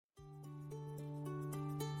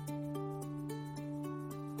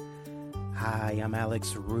Hi, I'm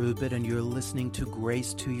Alex Rubin, and you're listening to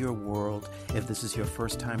Grace to Your World. If this is your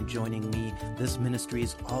first time joining me, this ministry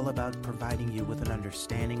is all about providing you with an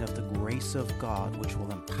understanding of the grace of God, which will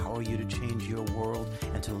empower you to change your world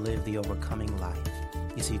and to live the overcoming life.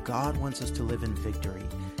 You see, God wants us to live in victory.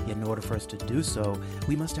 Yet in order for us to do so,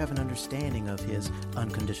 we must have an understanding of His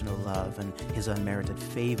unconditional love and His unmerited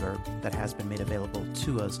favor that has been made available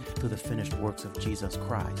to us through the finished works of Jesus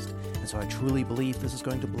Christ. And so I truly believe this is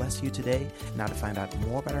going to bless you today. Now, to find out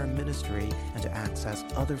more about our ministry and to access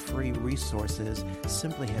other free resources,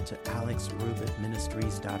 simply head to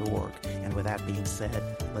alexrubitministries.org. And with that being said,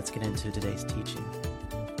 let's get into today's teaching.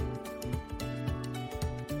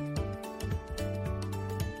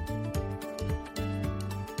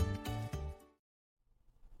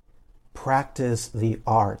 Practice the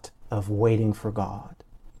art of waiting for God.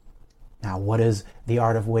 Now, what is the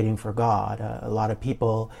art of waiting for God? A lot of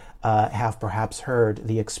people have perhaps heard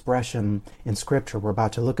the expression in Scripture. We're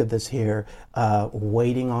about to look at this here,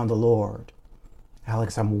 waiting on the Lord.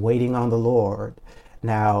 Alex, I'm waiting on the Lord.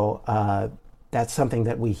 Now, that's something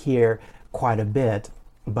that we hear quite a bit,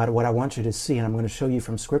 but what I want you to see, and I'm going to show you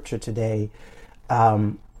from Scripture today,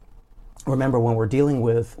 remember, when we're dealing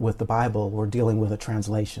with the Bible, we're dealing with a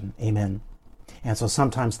translation. Amen. And so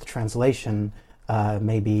sometimes the translation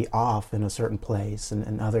may be off in a certain place,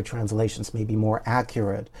 and other translations may be more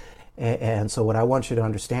accurate. And so what I want you to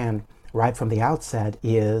understand right from the outset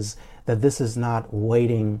is that this is not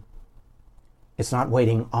waiting. It's not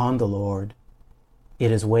waiting on the Lord.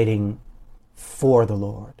 It is waiting for the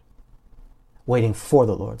Lord. Waiting for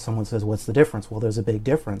the Lord. Someone says, what's the difference? Well, there's a big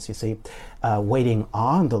difference. You see, waiting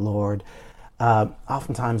on the Lord,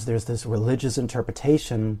 oftentimes there's this religious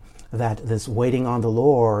interpretation that this waiting on the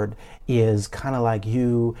Lord is kind of like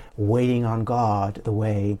you waiting on God, the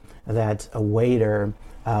way that a waiter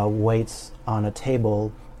waits on a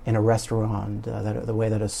table in a restaurant, the way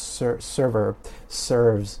that a server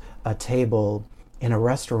serves a table in a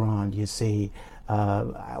restaurant, you see.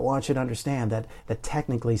 I want you to understand that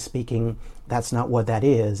technically speaking, that's not what that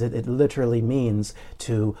is. It literally means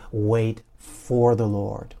to wait for the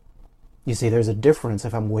Lord. You see, there's a difference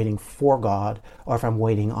if I'm waiting for God or if I'm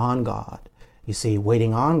waiting on God. You see,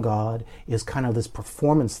 waiting on God is kind of this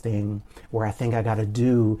performance thing where I think I got to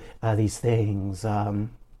do these things.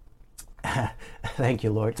 Thank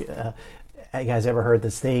you, Lord. You guys ever heard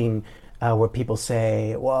this thing where people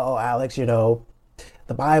say, well, Alex, the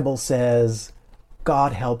Bible says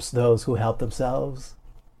God helps those who help themselves?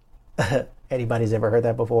 Anybody's ever heard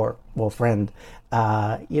that before? Well, friend,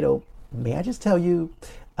 may I just tell you,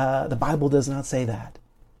 the Bible does not say that.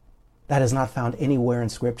 That is not found anywhere in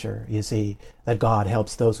Scripture, you see, that God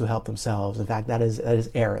helps those who help themselves. In fact, that is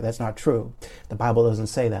error. That's not true. The Bible doesn't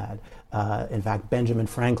say that. In fact, Benjamin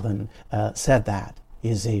Franklin said that,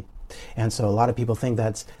 you see. And so a lot of people think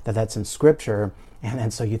that's in Scripture,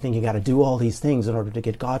 and so you think you got to do all these things in order to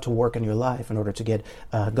get God to work in your life, in order to get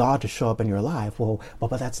God to show up in your life. Well,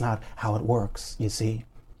 but that's not how it works, you see.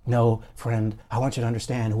 No, friend, I want you to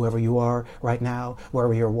understand, whoever you are right now,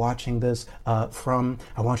 wherever you're watching this from,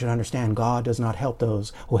 I want you to understand God does not help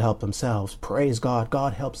those who help themselves. Praise God.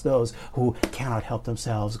 God helps those who cannot help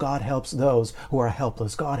themselves. God helps those who are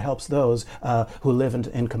helpless. God helps those who live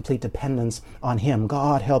in complete dependence on Him.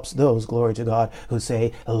 God helps those, glory to God, who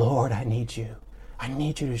say, Lord, I need you. I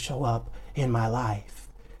need you to show up in my life.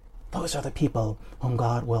 Those are the people whom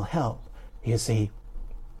God will help, you see.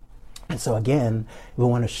 And so again, we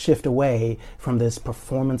want to shift away from this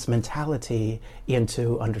performance mentality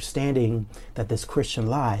into understanding that this Christian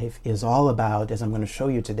life is all about, as I'm going to show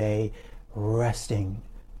you today, resting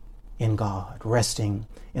in God, resting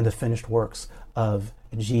in the finished works of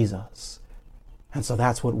Jesus. And so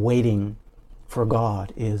that's what waiting for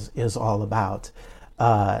God is all about.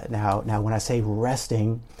 Now, when I say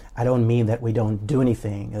resting, I don't mean that we don't do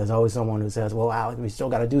anything. There's always someone who says, well, Alex, we still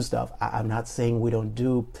got to do stuff. I'm not saying we don't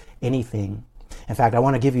do anything. In fact, I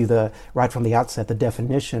want to give you right from the outset, the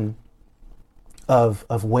definition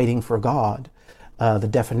of waiting for God. The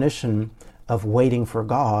definition of waiting for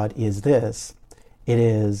God is this. It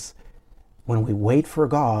is when we wait for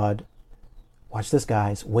God, watch this,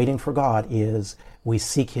 guys, waiting for God is we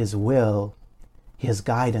seek His will, His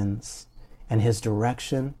guidance, and His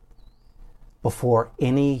direction before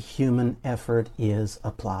any human effort is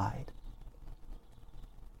applied.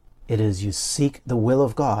 It is you seek the will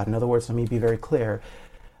of God. In other words, let me be very clear.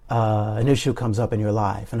 An issue comes up in your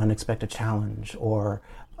life, an unexpected challenge, or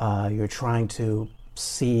you're trying to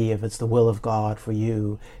see if it's the will of God for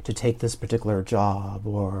you to take this particular job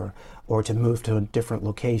or to move to a different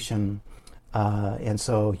location. And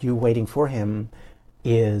so you waiting for Him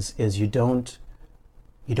is you don't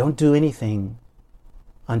You don't do anything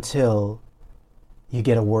until you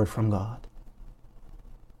get a word from God.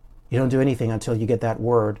 You don't do anything until you get that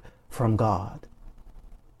word from God.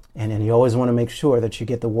 And you always want to make sure that you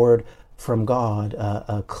get the word from God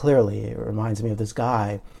clearly. It reminds me of this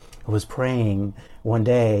guy who was praying one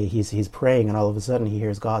day. He's praying, and all of a sudden he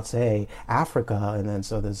hears God say Africa, and then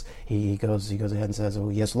so he goes ahead and says, "Oh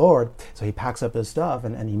yes, Lord." So he packs up his stuff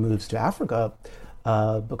and he moves to Africa.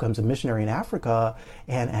 Becomes a missionary in Africa,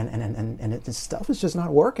 and his stuff is just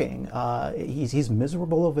not working. He's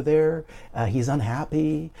miserable over there. He's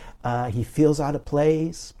unhappy. He feels out of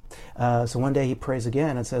place. So one day he prays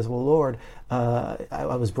again and says, "Well, Lord,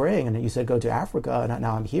 I was praying, and you said go to Africa, and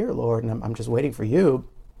now I'm here, Lord, and I'm just waiting for you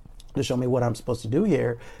to show me what I'm supposed to do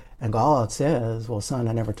here." And God says, "Well, son,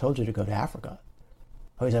 I never told you to go to Africa."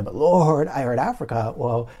 Oh, he said, "But Lord, I heard Africa."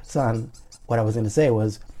 Well, son, what I was going to say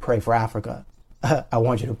was pray for Africa. I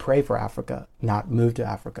want you to pray for Africa, not move to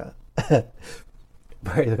Africa.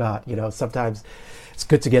 Praise God. Sometimes it's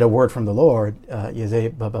good to get a word from the Lord. You say,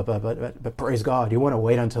 but praise God. You want to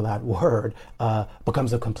wait until that word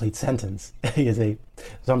becomes a complete sentence. You see,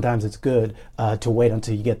 sometimes it's good to wait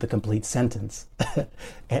until you get the complete sentence.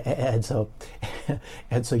 and so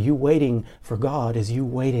you waiting for God is you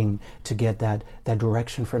waiting to get that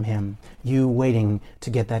direction from Him. You waiting to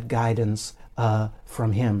get that guidance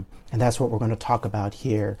from Him. And that's what we're going to talk about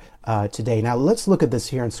here today. Now, let's look at this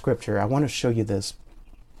here in Scripture. I want to show you this.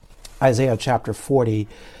 Isaiah chapter 40,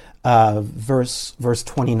 verse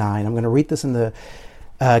 29. I'm going to read this in the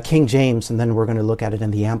King James, and then we're going to look at it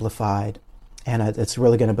in the Amplified. And it's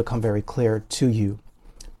really going to become very clear to you.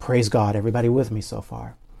 Praise God. Everybody with me so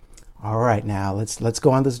far? All right, now let's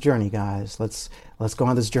go on this journey, guys. Let's go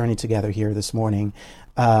on this journey together here this morning.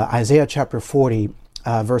 Isaiah chapter 40,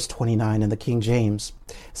 verse 29 in the King James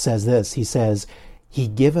says this. He says, "He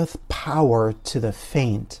giveth power to the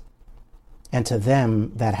faint, and to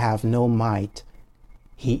them that have no might,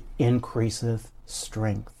 He increaseth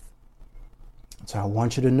strength." So I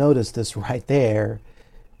want you to notice this right there,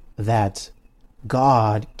 that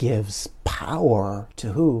God gives power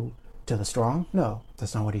to who? To the strong? No,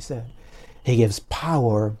 that's not what He said. He gives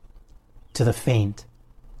power to the faint.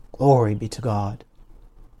 Glory be to God.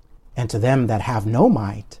 And to them that have no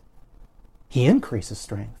might, He increases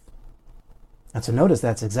strength. And so notice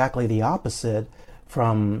that's exactly the opposite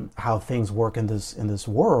from how things work in this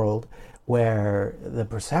world, where the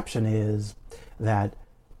perception is that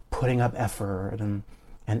putting up effort and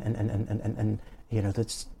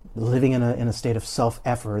that's living in a state of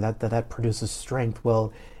self-effort that produces strength.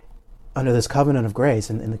 Well, under this covenant of grace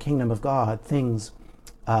and in the kingdom of God, things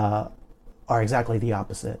are exactly the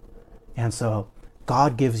opposite. And so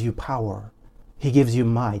God gives you power. He gives you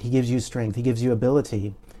might. He gives you strength. He gives you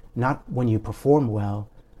ability, not when you perform well,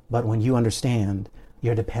 but when you understand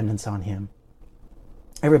your dependence on Him.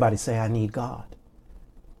 Everybody say, "I need God."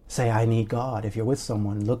 Say, "I need God." If you're with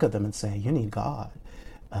someone, look at them and say, "You need God.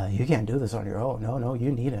 You can't do this on your own. No,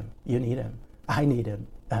 you need Him. You need Him. I need Him.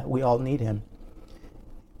 We all need Him."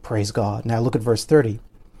 Praise God. Now look at verse 30.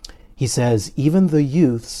 He says, "Even the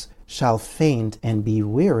youths shall faint and be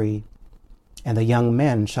weary, and the young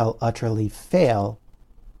men shall utterly fail."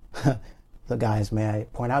 So guys, may I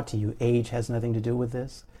point out to you, age has nothing to do with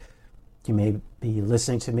this. You may be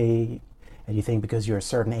listening to me and you think because you're a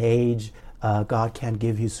certain age, God can't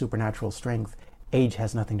give you supernatural strength. Age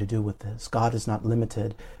has nothing to do with this. God is not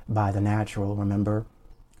limited by the natural. Remember,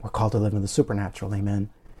 we're called to live in the supernatural. Amen.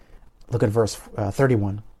 Look at verse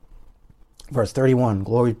 31. Verse 31,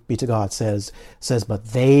 glory be to God, says, "But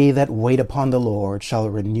they that wait upon the Lord shall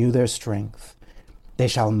renew their strength. They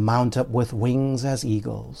shall mount up with wings as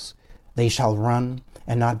eagles. They shall run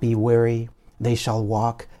and not be weary. They shall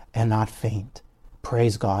walk and not faint."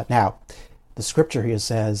 Praise God. Now, the scripture here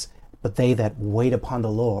says, "But they that wait upon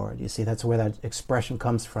the Lord." You see, that's where that expression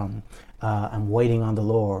comes from. I'm waiting on the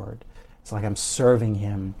Lord. It's like I'm serving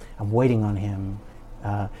Him. I'm waiting on Him.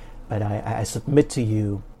 But I submit to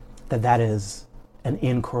you that is an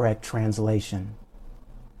incorrect translation,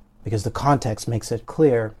 because the context makes it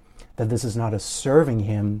clear that this is not a serving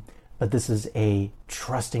Him, but this is a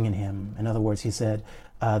trusting in Him. In other words, He said,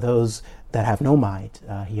 those that have no might,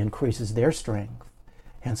 He increases their strength.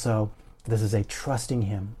 And so this is a trusting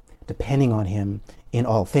Him, depending on Him in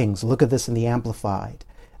all things. Look at this in the Amplified.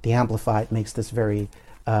 The Amplified makes this very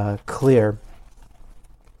clear.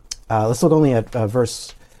 Let's look only at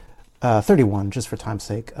verse 31, just for time's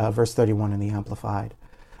sake. Verse 31 in the Amplified.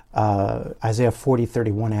 Isaiah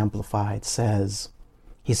 40:31 Amplified says,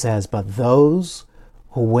 He says, "But those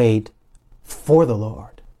who wait for the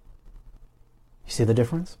Lord." You see the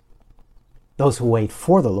difference? Those who wait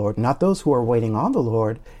for the Lord, not those who are waiting on the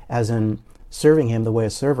Lord, as in serving him the way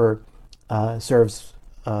a server serves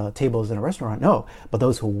tables in a restaurant. No, but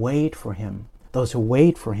those who wait for him. Those who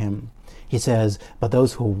wait for him. He says, but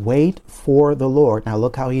those who wait for the Lord. Now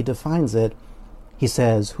look how he defines it. He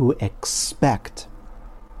says, who expect,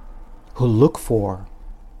 who look for,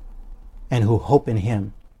 and who hope in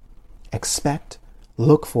him. Expect,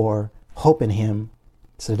 look for, hope in him.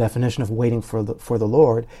 It's the definition of waiting for the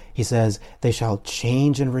Lord. He says, they shall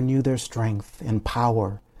change and renew their strength and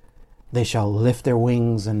power. They shall lift their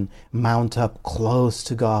wings and mount up close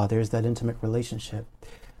to God. There's that intimate relationship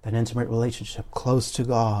close to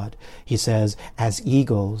God. He says, as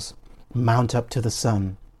eagles mount up to the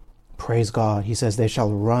sun. Praise God. He says, they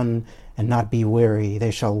shall run and not be weary.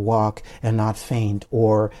 They shall walk and not faint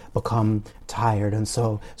or become tired. And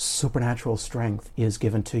so supernatural strength is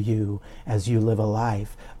given to you as you live a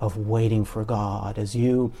life of waiting for God, as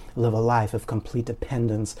you live a life of complete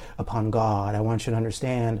dependence upon God. I want you to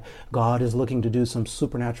understand, God is looking to do some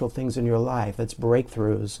supernatural things in your life. It's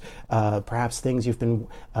breakthroughs, perhaps things you've been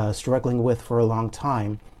struggling with for a long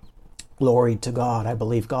time. Glory to God. I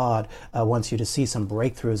believe God wants you to see some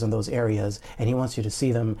breakthroughs in those areas, and he wants you to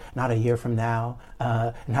see them not a year from now,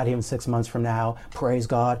 not even 6 months from now. Praise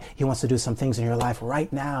God. He wants to do some things in your life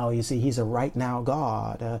right now. You see, he's a right now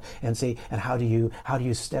God. And how do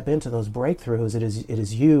you step into those breakthroughs? It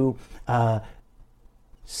is you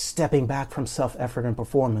stepping back from self-effort and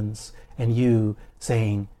performance, and you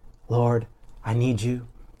saying, Lord, I need you.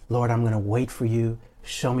 Lord, I'm going to wait for you.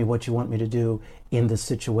 Show me what you want me to do in this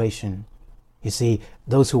situation. You see,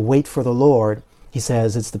 those who wait for the Lord, he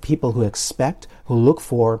says, it's the people who expect, who look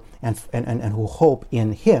for, and who hope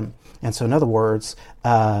in him. And so in other words,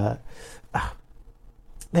 thank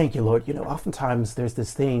you, Lord. You know, oftentimes there's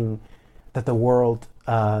this thing that the world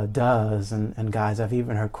does, and guys, I've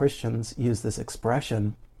even heard Christians use this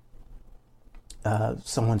expression.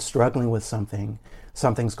 Someone's struggling with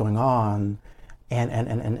something's going on,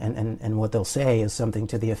 and what they'll say is something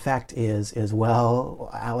to the effect is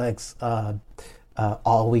well, Alex,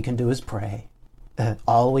 all we can do is pray.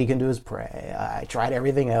 All we can do is pray. I tried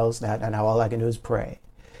everything else, now all I can do is pray.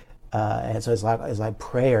 And so it's like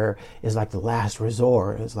prayer is like the last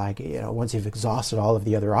resort. It's like, once you've exhausted all of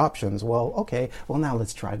the other options, well, okay, well now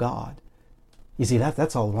let's try God. You see,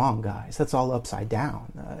 that's all wrong, guys. That's all upside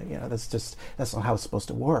down. That's not how it's supposed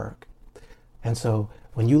to work. And so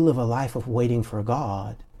when you live a life of waiting for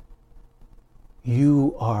God,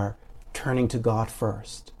 you are turning to God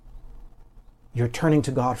first. You're turning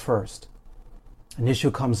to God first. An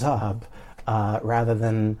issue comes up, rather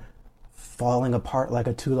than falling apart like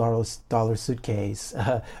a $2 suitcase,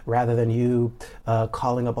 rather than you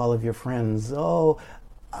calling up all of your friends, you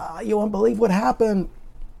won't believe what happened.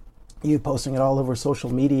 You posting it all over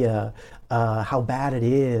social media, how bad it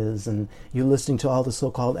is, and you listening to all the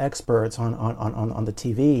so-called experts on the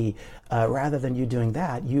TV. Rather than you doing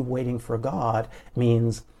that, you waiting for God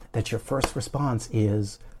means that your first response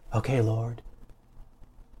is, okay, Lord,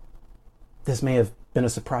 this may have been a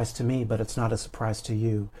surprise to me, but it's not a surprise to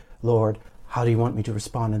you. Lord, how do you want me to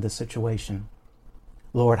respond in this situation?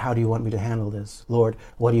 Lord, how do you want me to handle this? Lord,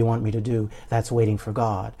 what do you want me to do? That's waiting for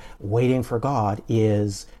God. Waiting for God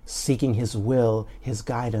is seeking his will, his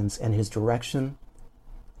guidance, and his direction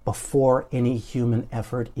before any human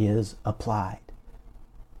effort is applied.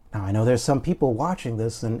 Now, I know there's some people watching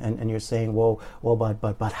this and you're saying,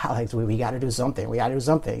 but Alex, we got to do something. We got to do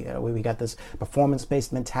something. We got this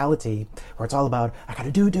performance-based mentality where it's all about, I got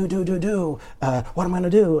to do. What am I going to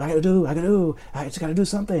do? I just got to do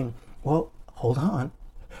something. Well, hold on.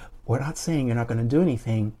 We're not saying you're not going to do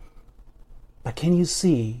anything, but can you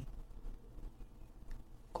see,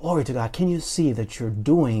 glory to God, can you see that your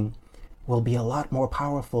doing will be a lot more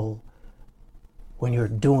powerful when you're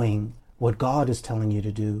doing what God is telling you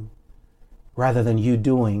to do, rather than you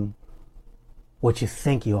doing what you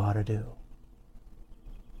think you ought to do.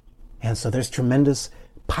 And so there's tremendous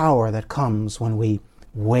power that comes when we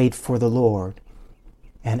wait for the Lord.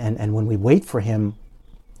 And when we wait for him,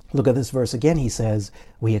 look at this verse again. He says,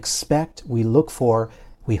 we expect, we look for,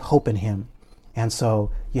 we hope in him. And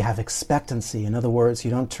so you have expectancy. In other words,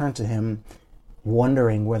 you don't turn to him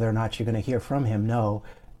wondering whether or not you're going to hear from him. No,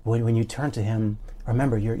 when you turn to him,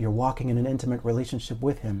 remember, you're walking in an intimate relationship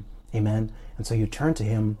with him. Amen. And so you turn to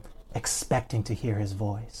him expecting to hear his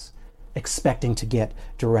voice, expecting to get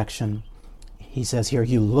direction. He says here,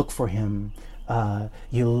 you look for him.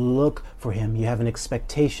 You look for him. You have an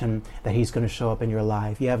expectation that he's going to show up in your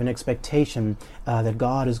life. You have an expectation that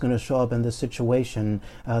God is going to show up in this situation.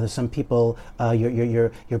 There's some people,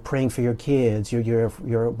 you're praying for your kids. You're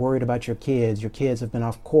worried about your kids. Your kids have been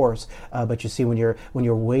off course. But you see, when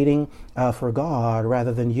you're waiting for God,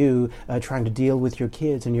 rather than you trying to deal with your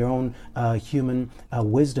kids in your own human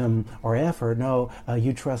wisdom or effort, no,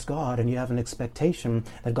 you trust God, and you have an expectation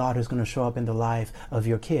that God is going to show up in the life of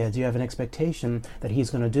your kids. You have an expectation that he's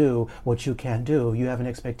going to do what you can't do. You have an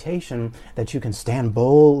expectation that you can stand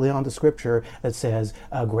boldly on the scripture that says,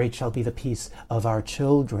 great shall be the peace of our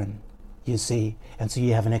children. You see, and so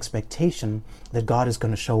you have an expectation that God is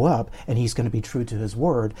going to show up and he's going to be true to his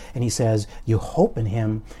word. And he says, you hope in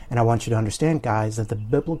him. And I want you to understand, guys, that the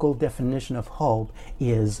biblical definition of hope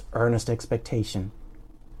is earnest expectation.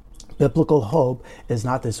 Biblical hope is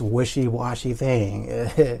not this wishy-washy thing.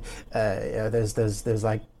 There's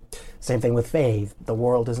like, same thing with faith. The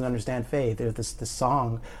world doesn't understand faith. There's this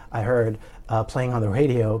song I heard playing on the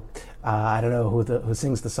radio. I don't know who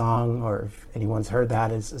sings the song, or if anyone's heard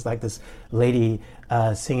that. It's like this lady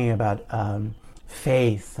singing about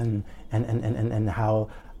faith and how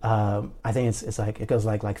I think it's like, it goes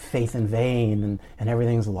like faith in vain, and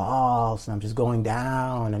everything's lost, and I'm just going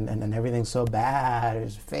down, and everything's so bad.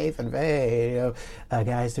 There's faith in vain.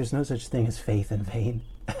 Guys, there's no such thing as faith in vain.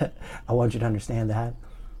 I want you to understand that.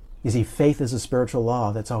 You see, faith is a spiritual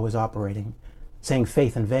law that's always operating. Saying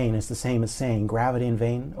faith in vain is the same as saying gravity in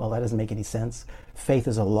vain. Well, that doesn't make any sense. Faith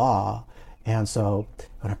is a law. And so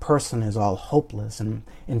when a person is all hopeless and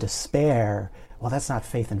in despair, well, that's not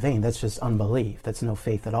faith in vain. That's just unbelief. That's no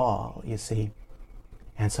faith at all, you see.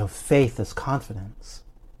 And so faith is confidence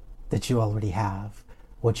that you already have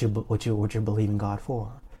what you're believing God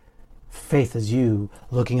for. Faith is you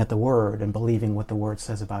looking at the Word and believing what the Word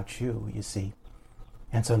says about you, you see.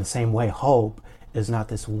 And so in the same way, hope is not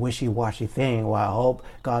this wishy-washy thing. Well, I hope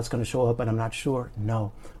God's going to show up, but I'm not sure.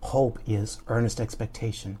 No, hope is earnest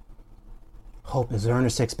expectation. Hope is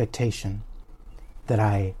earnest expectation that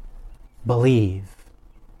I believe.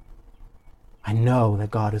 I know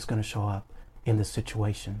that God is going to show up in this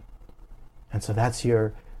situation. And so that's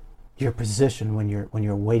your position when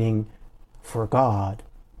you're waiting for God.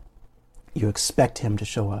 You expect him to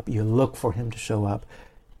show up. You look for him to show up.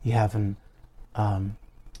 You have an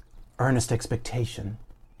earnest expectation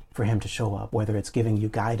for him to show up, whether it's giving you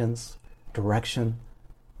guidance, direction,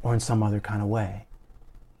 or in some other kind of way.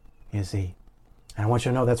 You see? And I want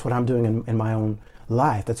you to know that's what I'm doing in my own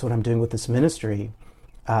life. That's what I'm doing with this ministry.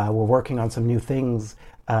 We're working on some new things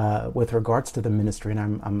with regards to the ministry,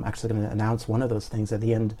 and I'm actually going to announce one of those things at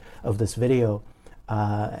the end of this video.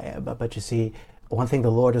 But you see, one thing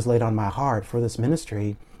the Lord has laid on my heart for this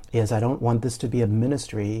ministry is I don't want this to be a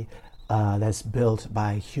ministry that's built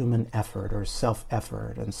by human effort or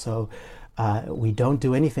self-effort. And so we don't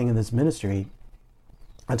do anything in this ministry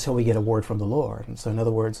until we get a word from the Lord. And so in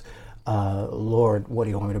other words, Lord, what do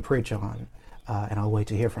you want me to preach on? And I'll wait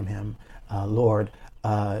to hear from him. Lord,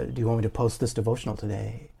 do you want me to post this devotional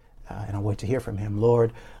today? And I'll wait to hear from him.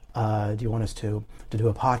 Lord, do you want us to do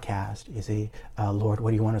a podcast? You see, Lord,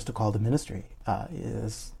 what do you want us to call the ministry?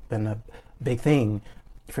 It's been a big thing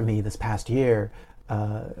for me this past year,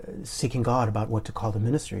 seeking God about what to call the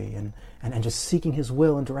ministry, and just seeking his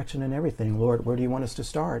will and direction in everything. Lord, where do you want us to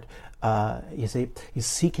start? You see, you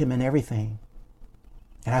seek him in everything.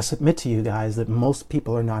 And I submit to you guys that most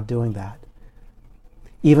people are not doing that.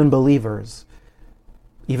 Even believers,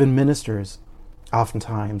 even ministers,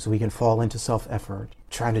 oftentimes we can fall into self-effort,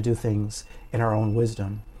 trying to do things in our own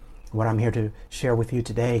wisdom. What I'm here to share with you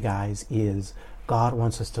today, guys, is God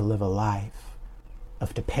wants us to live a life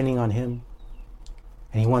of depending on him.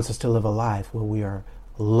 And he wants us to live a life where we are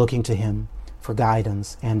looking to him for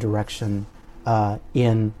guidance and direction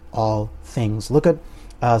in all things. Look at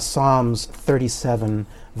Psalms 37,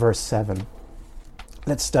 verse 7.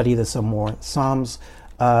 Let's study this some more. Psalms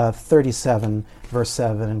 37, verse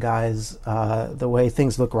 7. And guys, the way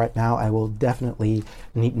things look right now, I will definitely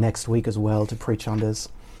meet next week as well to preach on this.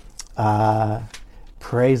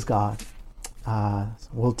 Praise God.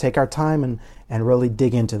 We'll take our time and really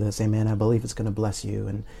dig into this. Amen. I believe it's going to bless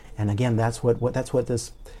you. And again, that's what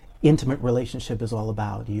this intimate relationship is all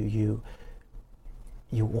about.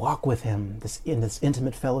 You walk with him in this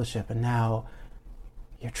intimate fellowship, and now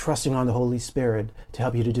you're trusting on the Holy Spirit to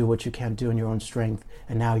help you to do what you can't do in your own strength.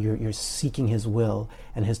 And now you're seeking his will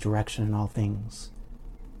and his direction in all things.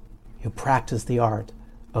 You practice the art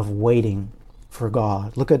of waiting for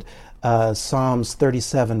God. Look at Psalms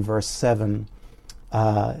 37, verse 7.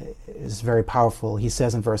 Is very powerful. He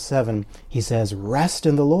says in verse 7, he says, rest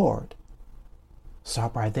in the Lord.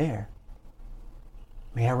 Stop right there.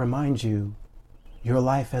 May I remind you, your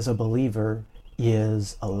life as a believer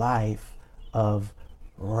is a life of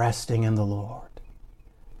resting in the Lord.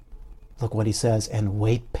 Look what he says, and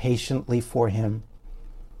wait patiently for him.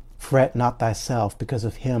 Fret not thyself because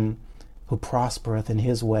of him who prospereth in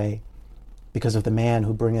his way, because of the man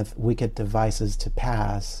who bringeth wicked devices to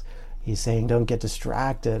pass. He's saying, don't get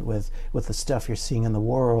distracted with the stuff you're seeing in the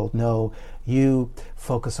world. No, you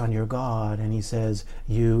focus on your God. And he says,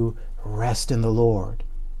 you rest in the Lord.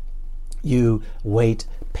 You wait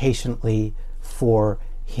patiently for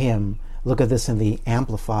him. Look at this in the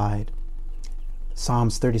Amplified.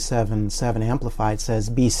 Psalms 37:7 Amplified says,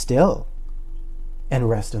 be still and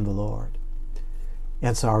rest in the Lord.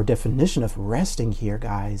 And so our definition of resting here,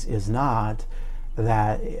 guys, is not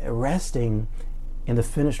that resting in the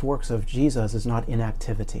finished works of Jesus is not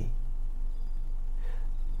inactivity.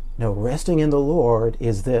 No, resting in the Lord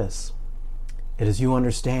is this. It is you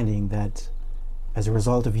understanding that as a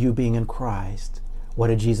result of you being in Christ, what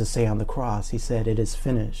did Jesus say on the cross? He said, it is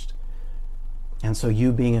finished. And so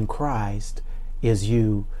you being in Christ is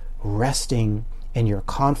you resting in your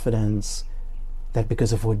confidence that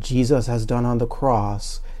because of what Jesus has done on the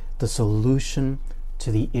cross, the solution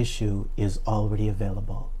to the issue is already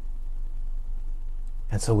available.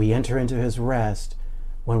 And so we enter into his rest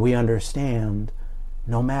when we understand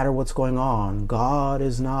no matter what's going on, God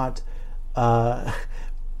is not, I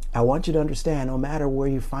want you to understand, no matter where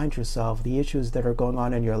you find yourself, the issues that are going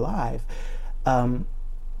on in your life,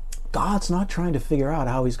 God's not trying to figure out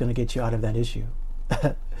how he's going to get you out of that issue.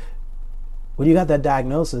 When you got that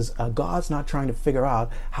diagnosis, God's not trying to figure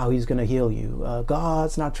out how he's going to heal you.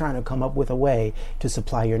 God's not trying to come up with a way to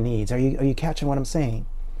supply your needs. Are you catching what I'm saying?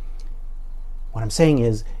 What I'm saying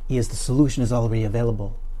is the solution is already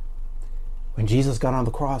available. When Jesus got on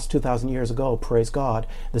the cross 2,000 years ago, praise God,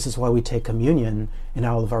 this is why we take communion in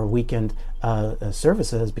all of our weekend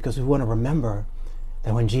services, because we want to remember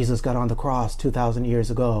that when Jesus got on the cross 2,000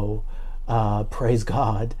 years ago, praise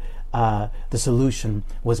God, the solution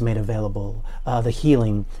was made available. The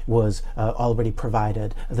healing was already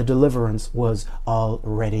provided. The deliverance was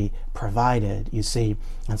already provided, you see.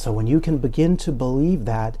 And so when you can begin to believe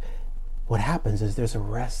that, what happens is there's a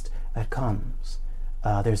rest that comes.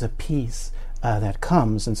 There's a peace that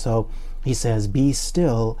comes. And so he says, be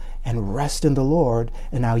still and rest in the Lord.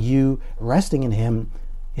 And now you resting in him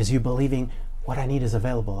is you believing what I need is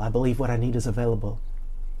available. I believe what I need is available.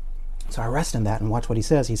 So I rest in that, and watch what he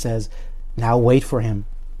says. He says, now wait for him.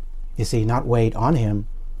 You see, not wait on him,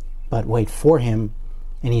 but wait for him.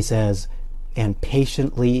 And he says, and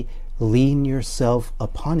patiently lean yourself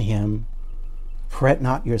upon him. Fret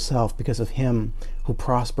not yourself because of him who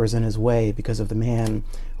prospers in his way, because of the man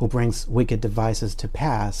who brings wicked devices to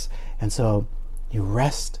pass. And so you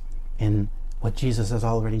rest in what Jesus has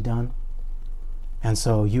already done. And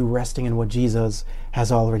so you resting in what Jesus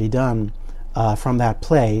has already done, from that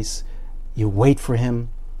place, you wait for him,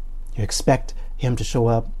 you expect him to show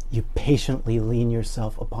up, you patiently lean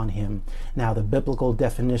yourself upon him. Now, the biblical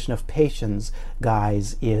definition of patience,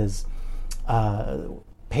 guys, is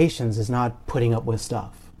patience is not putting up with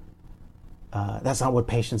stuff. That's not what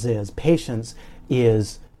patience is. Patience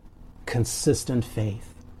is consistent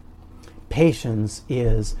faith. Patience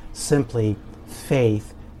is simply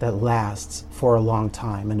faith that lasts for a long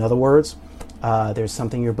time. In other words, there's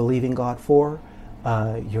something you're believing God for.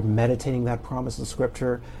 You're meditating that promise in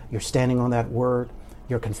Scripture. You're standing on that word.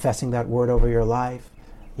 You're confessing that word over your life.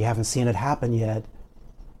 You haven't seen it happen yet.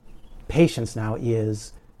 Patience now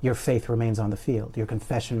is your faith remains on the field. Your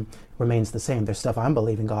confession remains the same. There's stuff I'm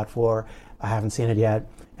believing God for. I haven't seen it yet.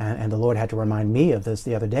 And the Lord had to remind me of this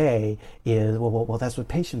the other day. Is well, that's what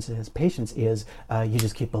patience is. Patience is you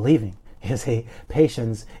just keep believing. You see,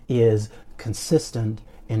 patience is consistent,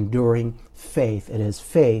 enduring faith. It is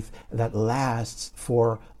faith that lasts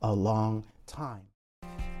for a long time.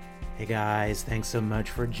 Hey guys, thanks so much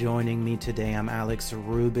for joining me today. I'm Alex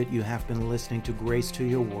Rubit. You have been listening to Grace to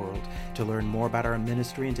Your World. To learn more about our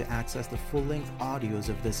ministry and to access the full-length audios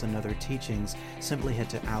of this and other teachings, simply head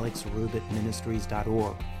to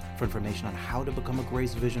alexrubitministries.org. For information on how to become a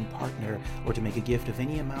Grace Vision partner or to make a gift of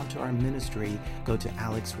any amount to our ministry, go to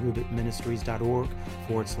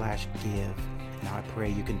alexrubitministries.org/give. Now I pray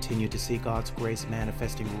you continue to see God's grace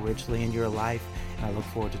manifesting richly in your life, and I look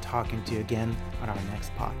forward to talking to you again on our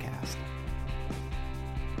next podcast.